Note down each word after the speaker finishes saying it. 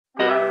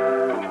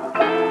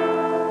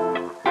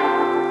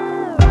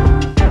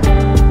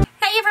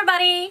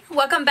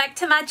welcome back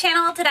to my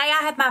channel. Today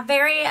I have my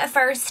very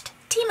first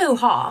Temu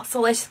haul.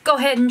 So let's go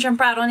ahead and jump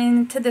right on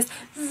into this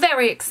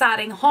very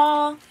exciting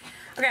haul.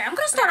 Okay, I'm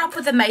going to start off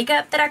with the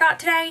makeup that I got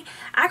today.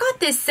 I got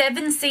this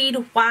 7 Seed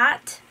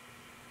White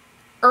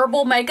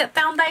Herbal Makeup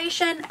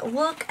Foundation.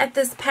 Look at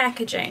this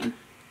packaging,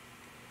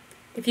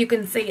 if you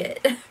can see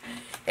it.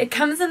 It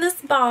comes in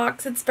this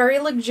box. It's very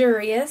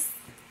luxurious.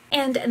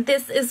 And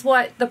this is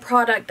what the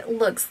product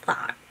looks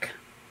like.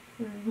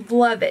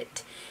 Love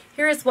it.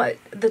 Here is what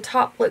the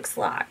top looks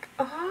like.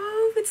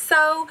 Oh, it's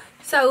so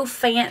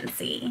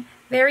fancy.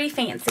 Very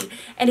fancy.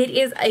 And it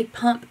is a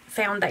pump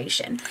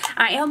foundation.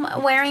 I am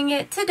wearing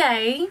it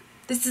today.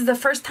 This is the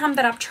first time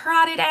that I've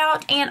tried it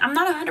out, and I'm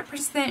not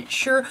 100%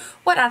 sure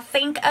what I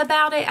think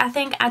about it. I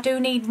think I do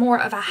need more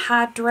of a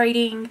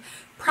hydrating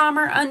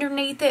primer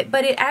underneath it,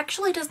 but it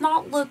actually does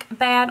not look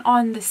bad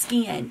on the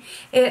skin.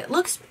 It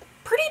looks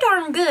pretty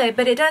darn good,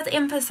 but it does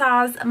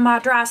emphasize my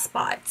dry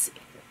spots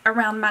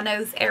around my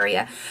nose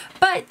area.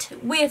 But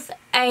with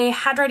a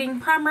hydrating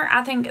primer,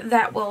 I think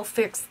that will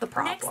fix the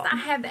problem. Next, I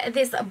have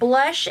this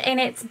blush, and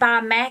it's by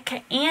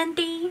MAC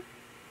Andy.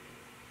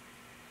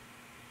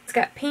 It's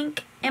got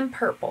pink and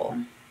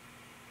purple.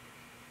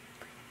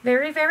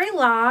 Very, very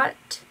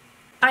light.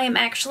 I am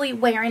actually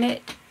wearing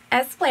it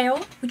as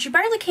well, which you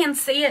barely can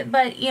see it,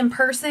 but in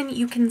person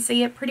you can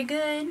see it pretty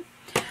good.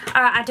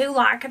 I do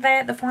like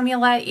that. The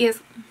formula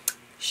is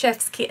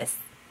chef's kiss.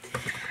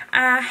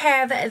 I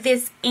have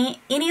this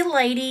Any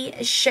Lady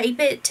Shape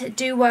It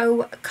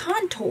Duo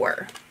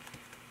Contour.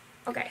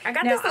 Okay, I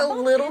got this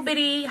little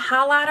bitty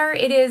highlighter.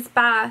 It is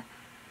by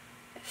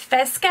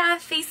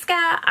Fisca.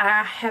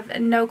 I have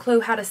no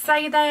clue how to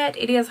say that.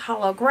 It is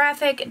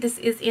holographic. This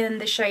is in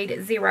the shade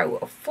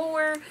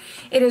 04.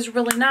 It is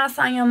really nice.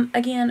 I am,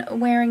 again,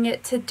 wearing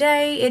it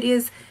today. It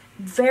is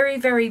very,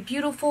 very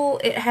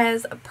beautiful. It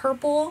has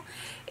purple.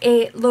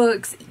 It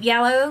looks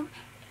yellow,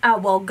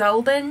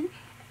 golden,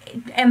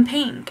 and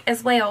pink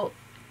as well.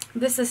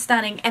 This is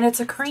stunning, and it's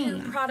a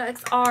cream. Two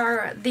products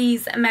are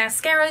these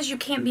mascaras. You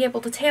can't be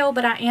able to tell,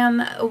 but I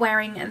am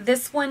wearing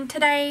this one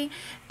today.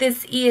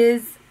 This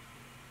is,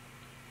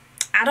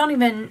 I don't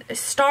even,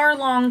 Star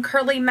Long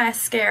Curly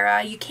Mascara.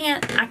 I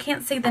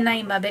can't see the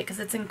name of it because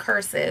it's in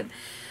cursive.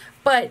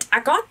 But I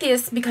got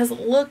this because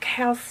look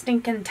how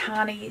stinking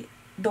tiny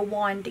the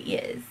wand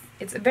is.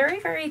 It's very,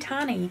 very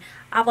tiny.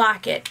 I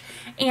like it.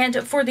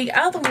 And for the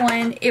other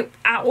one,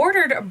 I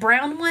ordered a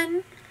brown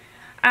one.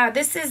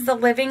 This is the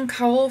Living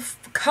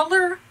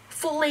Colorfully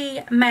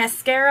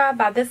Mascara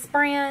by this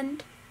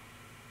brand.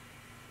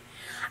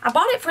 I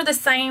bought it for the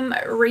same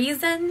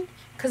reason,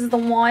 because the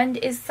wand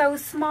is so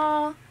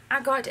small.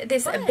 I got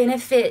this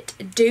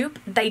Benefit dupe.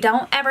 They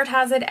don't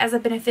advertise it as a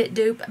Benefit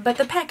dupe, but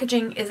the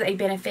packaging is a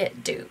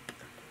Benefit dupe.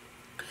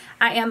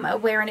 I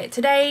am wearing it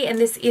today, and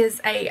this is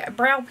a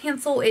brow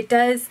pencil. It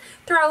does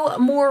throw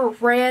more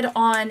red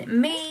on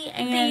me.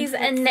 And these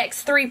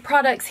next three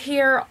products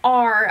here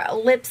are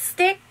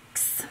lipsticks.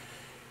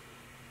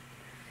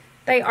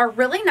 They are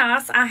really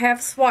nice. I have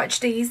swatched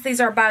these. These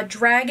are by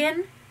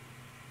Dragon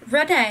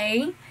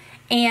Renee,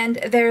 and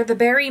they're the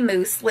Berry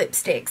Mousse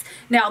lipsticks.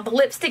 Now, the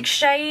lipstick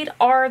shade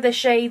are the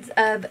shades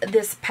of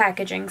this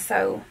packaging,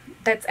 so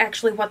that's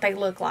actually what they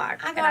look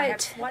like. I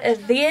got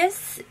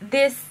this.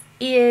 This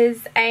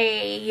is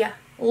a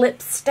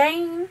lip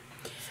stain.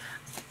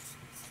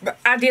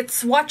 I did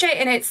swatch it,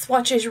 and it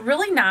swatches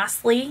really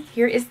nicely.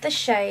 Here is the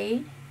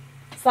shade.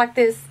 It's like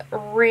this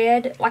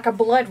red, like a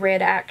blood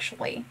red,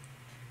 actually.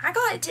 I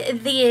got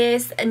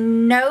this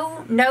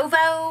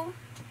Novo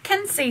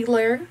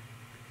concealer.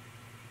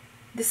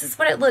 This is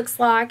what it looks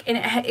like,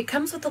 and it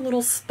comes with a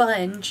little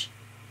sponge.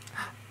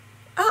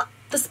 Oh,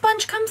 the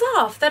sponge comes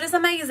off. That is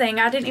amazing.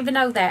 I didn't even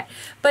know that.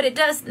 But it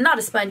does, not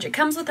a sponge. It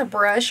comes with a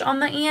brush on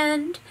the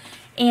end.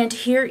 And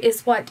here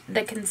is what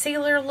the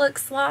concealer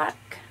looks like.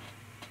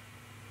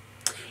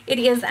 It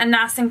is a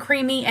nice and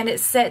creamy, and it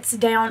sets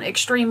down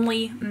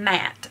extremely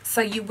matte. So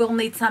you will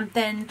need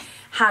something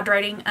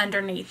hydrating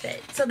underneath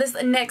it. So this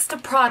next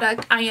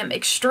product I am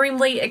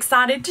extremely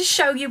excited to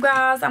show you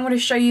guys. I'm going to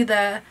show you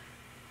the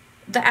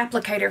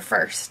applicator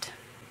first.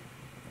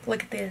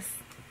 Look at this.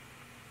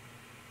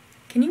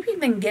 Can you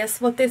even guess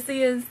what this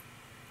is?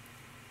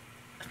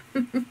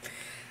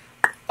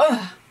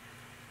 Ugh.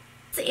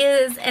 This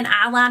is an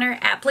eyeliner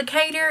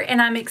applicator,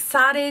 and I'm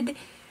excited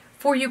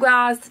for you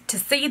guys to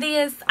see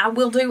this. I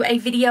will do a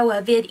video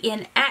of it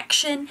in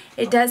action.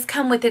 It does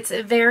come with its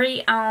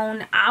very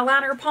own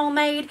eyeliner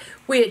pomade,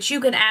 which you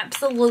can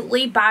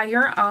absolutely buy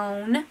your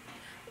own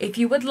if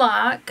you would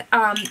like.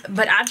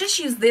 But I just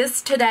used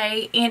this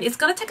today, and it's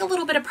going to take a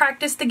little bit of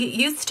practice to get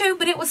used to,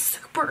 but it was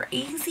super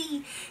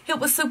easy. It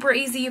was super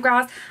easy, you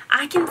guys.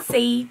 I can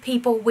see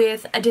people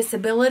with a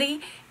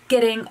disability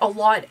getting a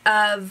lot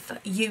of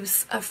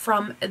use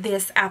from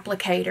this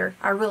applicator.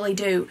 I really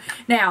do.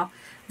 Now,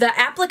 the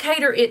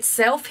applicator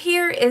itself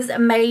here is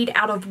made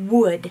out of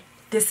wood.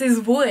 This is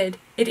wood.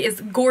 It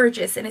is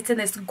gorgeous, and it's in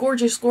this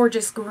gorgeous,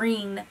 gorgeous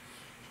green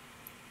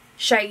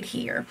shade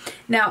here.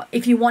 Now,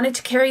 if you wanted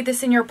to carry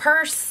this in your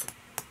purse,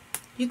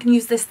 you can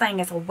use this thing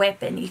as a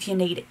weapon if you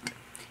need it.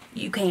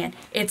 you can.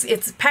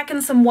 It's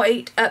packing some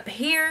weight up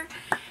here,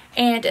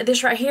 and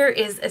this right here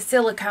is a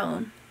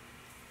silicone.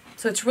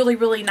 So it's really,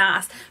 really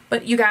nice.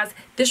 But you guys,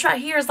 this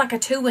right here is like a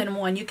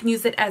 2-in-1. You can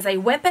use it as a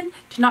weapon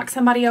to knock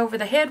somebody over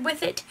the head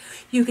with it.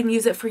 You can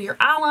use it for your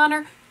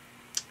eyeliner.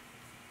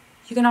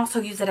 You can also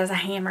use it as a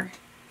hammer.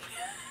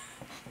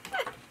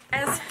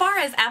 As far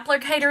as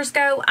applicators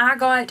go, I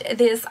got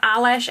this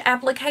eyelash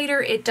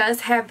applicator. It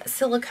does have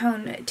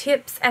silicone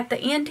tips at the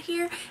end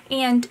here.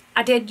 And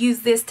I did use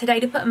this today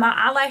to put my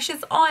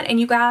eyelashes on. And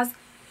you guys,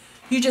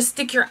 you just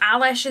stick your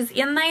eyelashes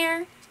in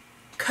there.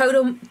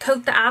 Coat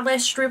the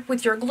eyelash strip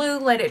with your glue,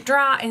 let it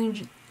dry,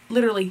 and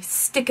literally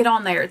stick it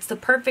on there. It's the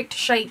perfect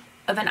shape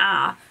of an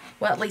eye.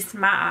 Well, at least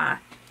my eye.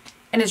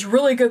 And it's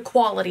really good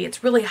quality.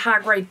 It's really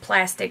high grade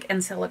plastic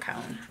and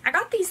silicone. I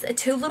got these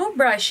 2 little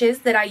brushes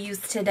that I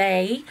used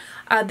today.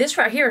 This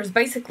right here is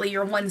basically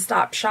your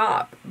one-stop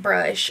shop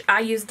brush. I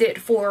used it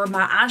for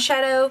my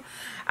eyeshadow.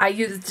 I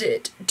used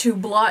it to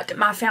blot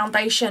my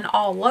foundation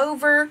all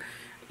over.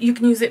 You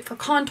can use it for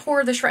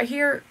contour. This right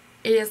here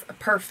is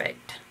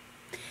perfect.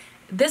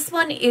 This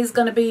one is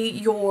going to be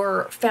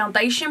your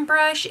foundation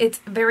brush. It's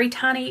very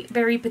tiny,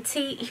 very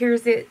petite.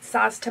 Here's it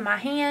sized to my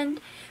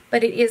hand.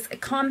 But it is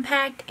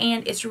compact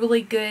and it's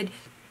really good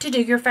to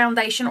do your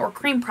foundation or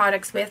cream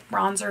products with.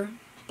 Bronzer,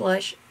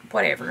 blush,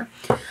 whatever.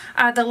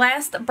 The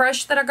last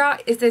brush that I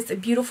got is this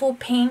beautiful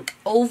pink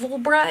oval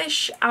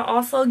brush. I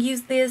also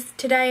used this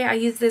today. I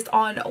used this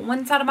on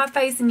one side of my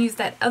face and used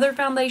that other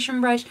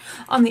foundation brush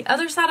on the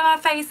other side of my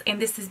face. And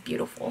this is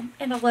beautiful.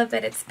 And I love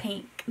that it's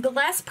pink. The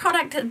last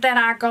product that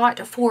I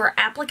got for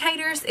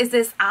applicators is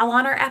this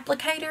eyeliner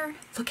applicator.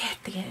 Look at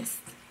this.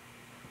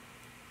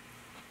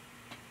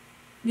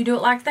 You do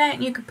it like that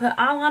and you can put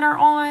eyeliner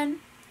on.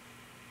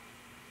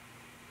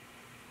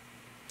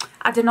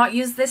 I did not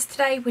use this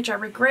today, which I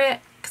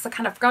regret because I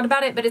kind of forgot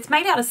about it, but it's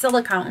made out of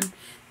silicone.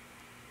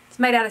 It's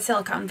made out of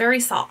silicone, very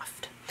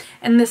soft.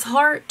 And this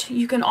heart,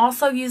 you can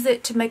also use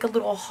it to make a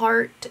little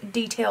heart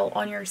detail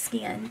on your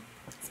skin.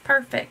 It's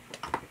perfect.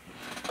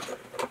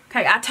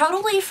 Okay, I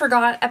totally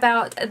forgot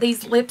about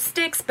these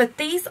lipsticks, but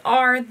these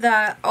are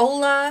the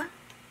Oludi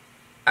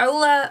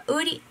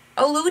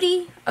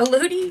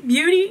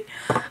Beauty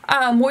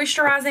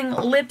moisturizing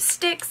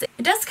lipsticks.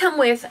 It does come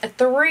with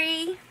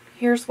 3.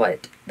 Here's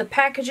what the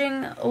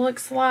packaging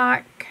looks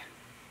like.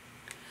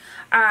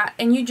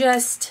 And you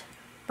just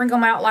bring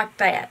them out like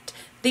that.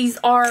 These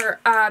are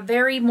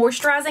very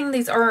moisturizing.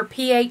 These are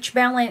pH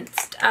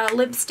balanced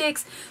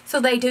lipsticks. So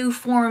they do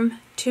form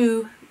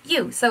to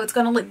you. So it's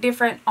going to look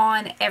different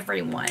on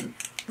everyone.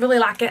 Really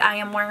like it. I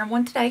am wearing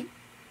one today.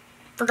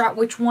 Forgot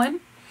which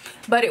one.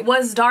 But it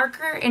was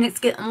darker and it's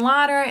getting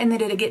lighter and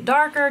then it'll get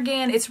darker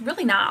again. It's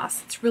really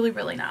nice. It's really,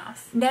 really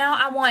nice. Now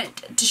I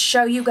want to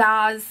show you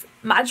guys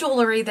my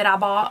jewelry that I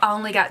bought. I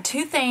only got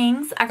 2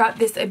 things. I got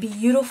this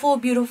beautiful,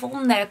 beautiful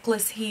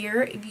necklace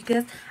here. If you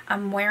guys,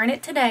 I'm wearing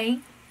it today.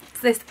 It's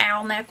this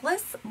owl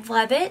necklace.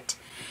 Love it.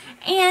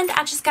 And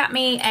I just got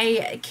me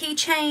a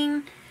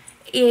keychain.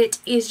 It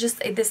is just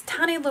this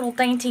tiny little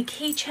dainty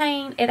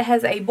keychain. It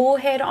has a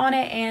bullhead on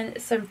it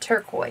and some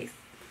turquoise.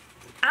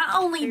 I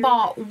only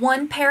bought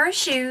 1 pair of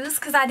shoes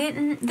because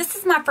this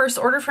is my first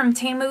order from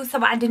Temu,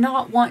 so I did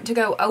not want to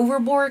go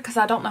overboard because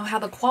I don't know how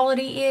the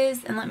quality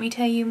is. And let me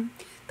tell you,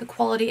 the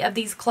quality of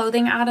these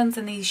clothing items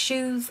and these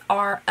shoes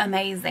are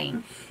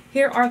amazing.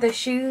 Here are the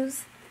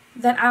shoes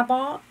that I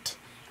bought,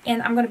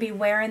 and I'm going to be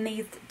wearing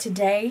these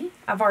today.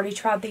 I've already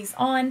tried these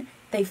on.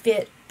 They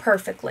fit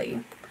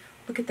perfectly.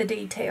 Look at the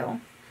detail.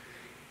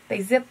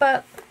 They zip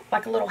up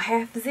like a little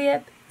half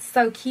zip.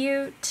 So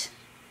cute.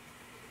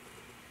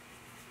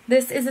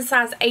 This is a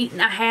size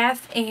 8.5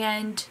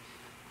 and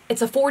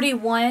it's a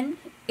 41.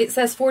 It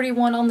says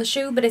 41 on the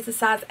shoe, but it's a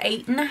size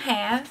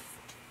 8.5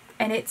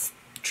 and it's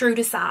true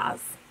to size.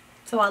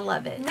 So I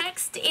love it.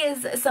 Next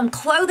is some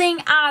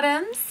clothing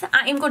items.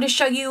 I am going to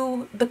show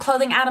you the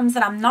clothing items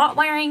that I'm not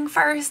wearing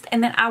first,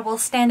 and then I will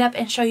stand up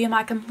and show you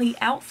my complete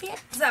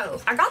outfit.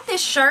 So I got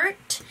this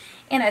shirt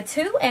in a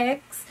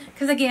 2X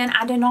because again,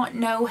 I do not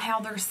know how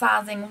their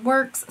sizing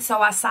works, so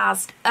I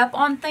sized up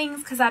on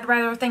things because I'd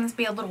rather things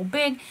be a little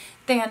big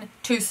than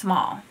too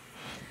small.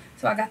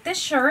 So I got this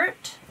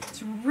shirt.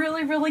 It's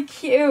really, really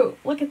cute.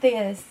 Look at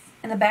this.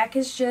 And the back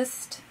is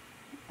just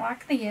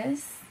like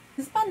this.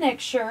 This is my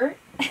next shirt.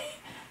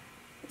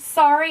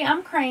 Sorry,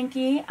 I'm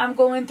cranky. I'm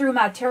going through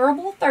my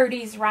terrible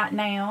 30s right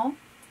now.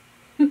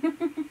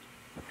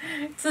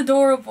 It's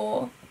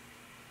adorable.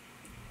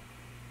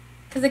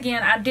 Because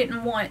again, I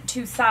didn't want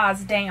to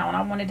size down.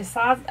 I wanted to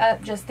size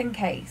up just in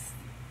case.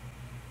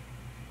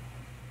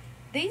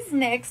 These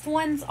next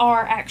ones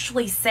are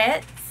actually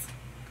sets.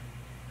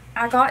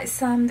 I got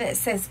some that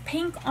says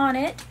pink on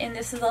it, and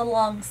this is a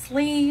long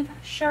sleeve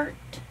shirt.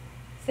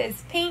 It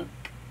says pink,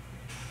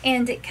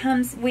 and it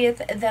comes with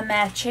the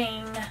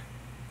matching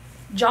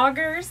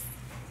joggers.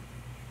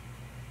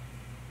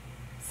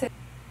 So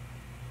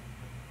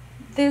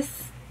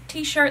this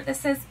t-shirt that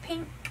says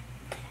pink,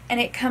 and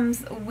it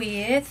comes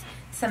with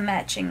some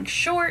matching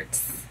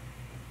shorts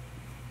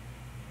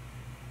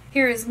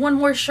Here is one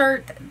more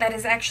shirt that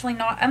is actually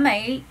not a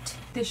mate.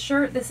 This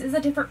shirt, this is a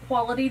different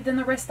quality than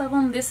the rest of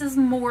them. This is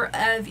more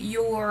of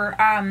your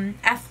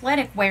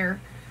athletic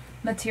wear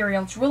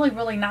material. It's really,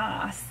 really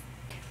nice.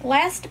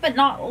 Last but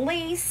not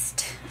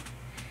least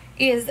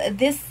is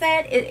this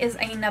set. It is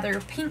another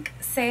pink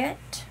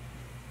set.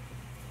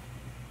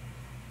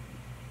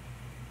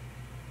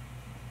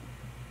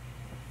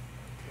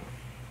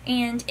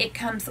 And it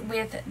comes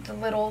with the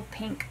little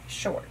pink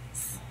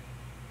shorts.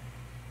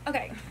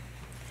 Okay.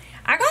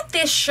 I got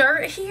this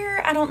shirt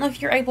here. I don't know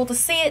if you're able to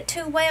see it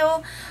too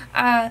well,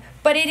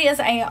 but it is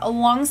a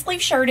long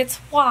sleeve shirt. It's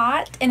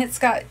white and it's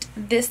got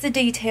this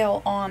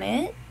detail on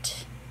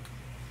it.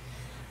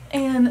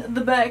 And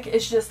the back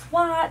is just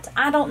white.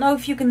 I don't know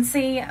if you can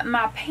see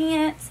my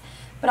pants,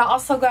 but I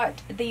also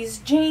got these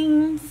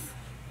jeans.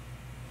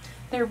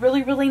 They're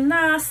really, really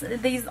nice.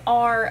 These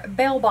are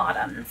bell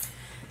bottoms.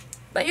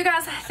 But you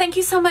guys, thank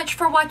you so much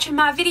for watching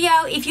my video.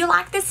 If you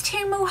like this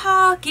Temu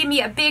haul, give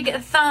me a big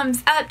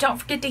thumbs up. Don't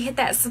forget to hit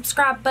that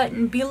subscribe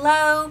button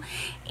below.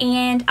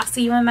 And I'll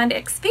see you in my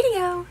next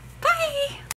video. Bye!